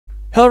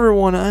Hello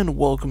everyone and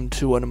welcome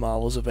to an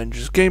Marvel's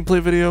Avengers gameplay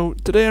video.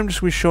 Today I'm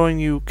just going to be showing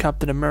you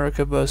Captain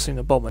America vs.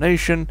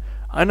 Abomination.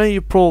 I know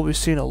you've probably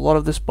seen a lot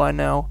of this by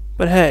now,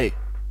 but hey,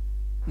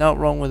 not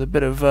wrong with a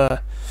bit of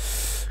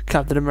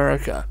Captain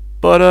America.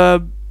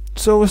 But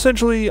so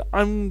essentially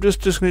I'm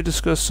just going to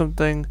discuss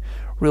something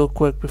real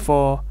quick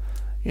before,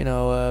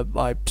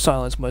 I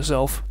silence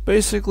myself.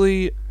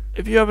 Basically,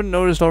 if you haven't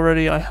noticed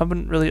already, I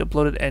haven't really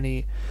uploaded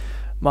any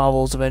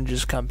Marvel's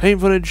Avengers campaign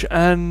footage,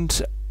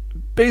 and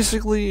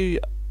basically,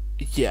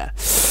 yeah,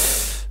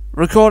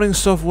 recording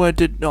software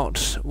did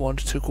not want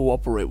to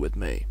cooperate with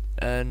me,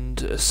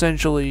 and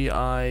essentially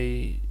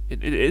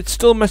it's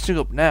still messing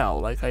up now.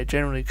 Like, I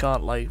generally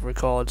can't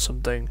record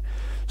something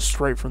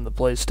straight from the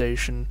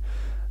PlayStation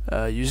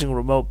using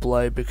remote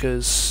play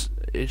because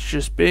it's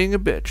just being a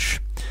bitch.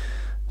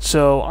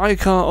 So I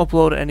can't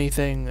upload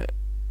anything.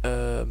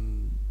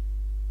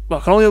 Well, I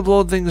can only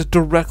upload things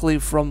directly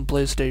from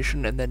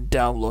PlayStation and then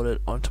download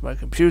it onto my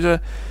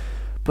computer.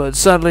 But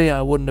sadly,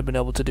 I wouldn't have been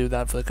able to do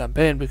that for the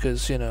campaign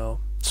because,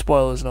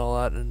 spoilers and all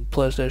that, and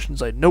PlayStation's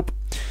like, nope.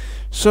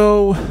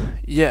 So,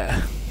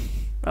 yeah,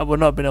 I would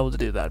not have been able to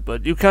do that.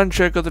 But you can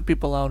check other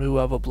people out who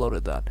have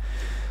uploaded that.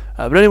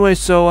 But anyway,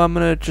 so I'm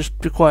going to just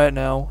be quiet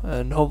now,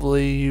 and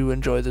hopefully you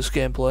enjoy this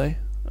gameplay,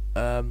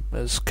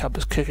 as Cap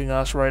is kicking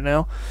ass right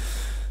now.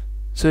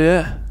 So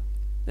yeah,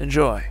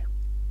 enjoy.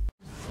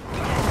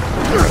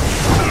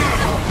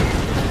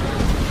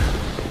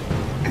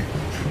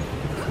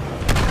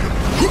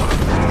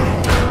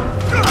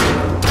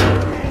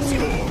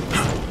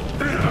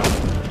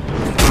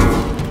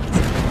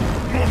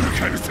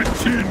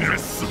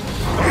 Genius!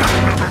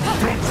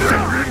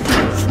 They're in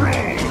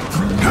control!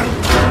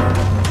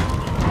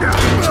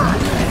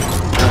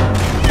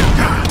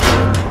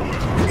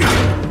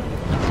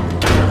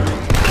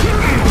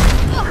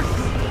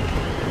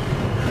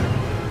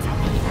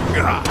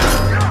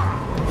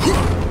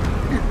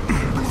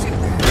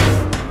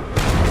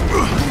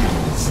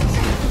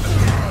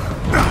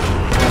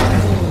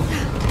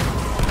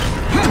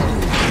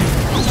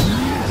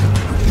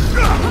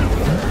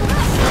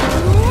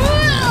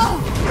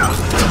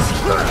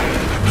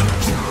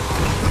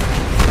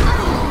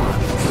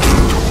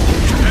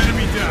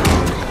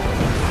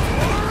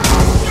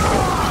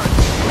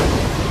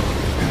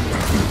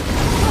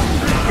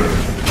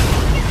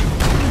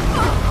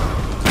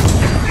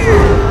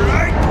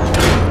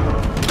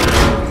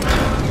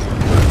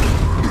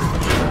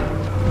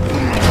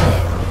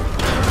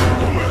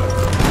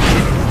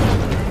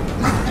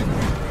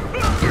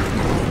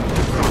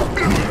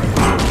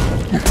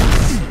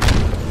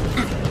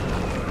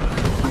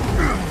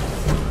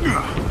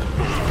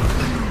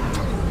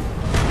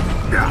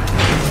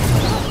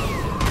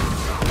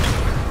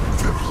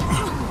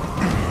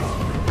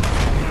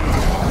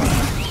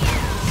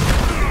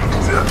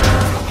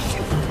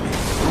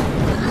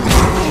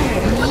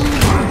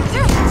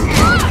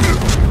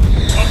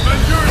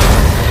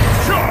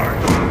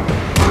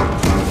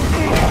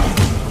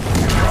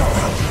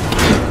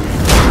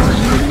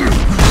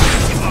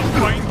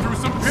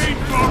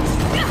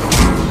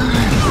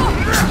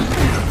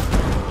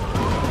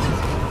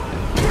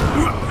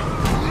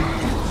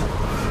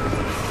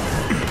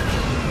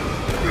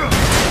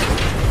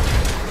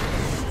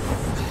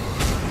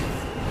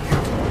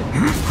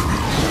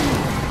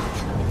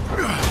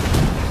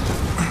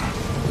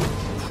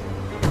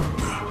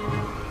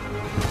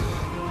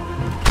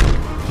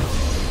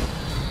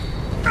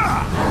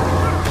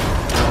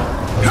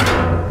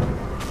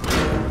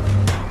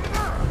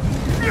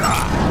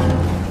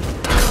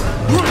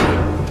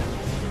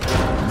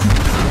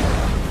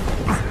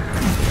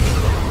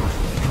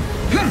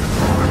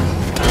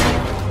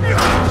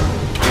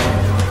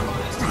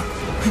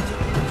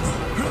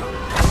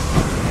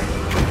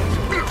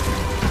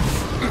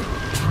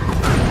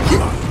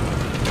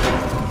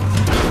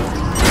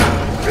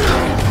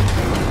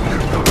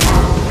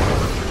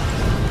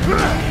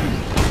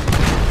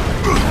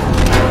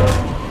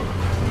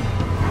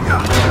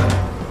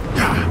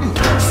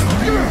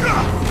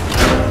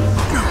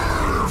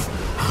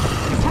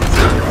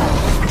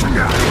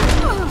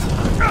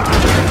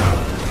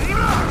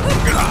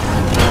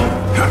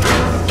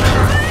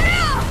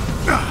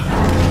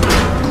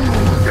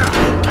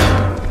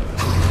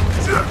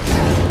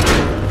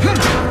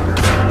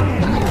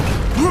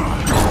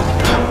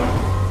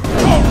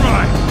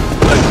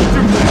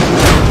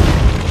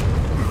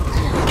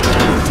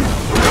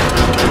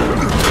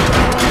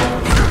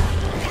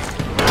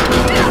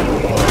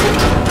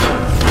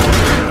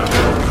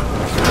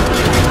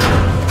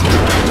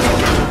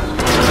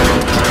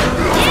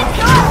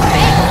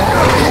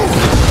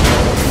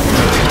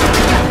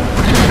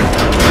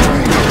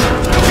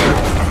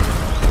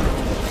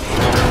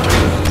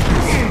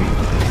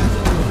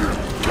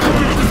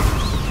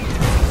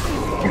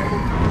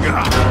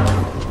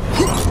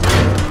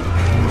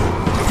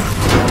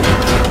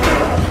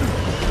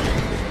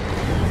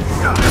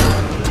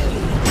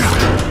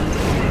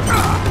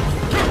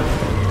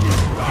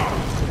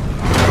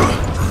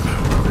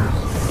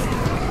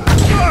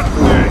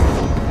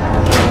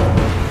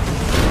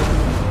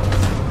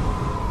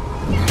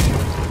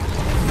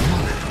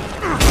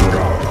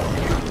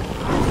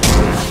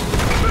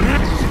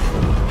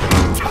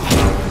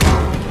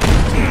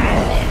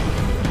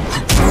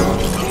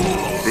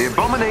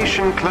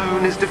 Abomination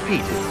clone is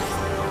defeated.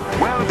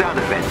 Well done,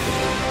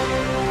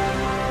 Avengers.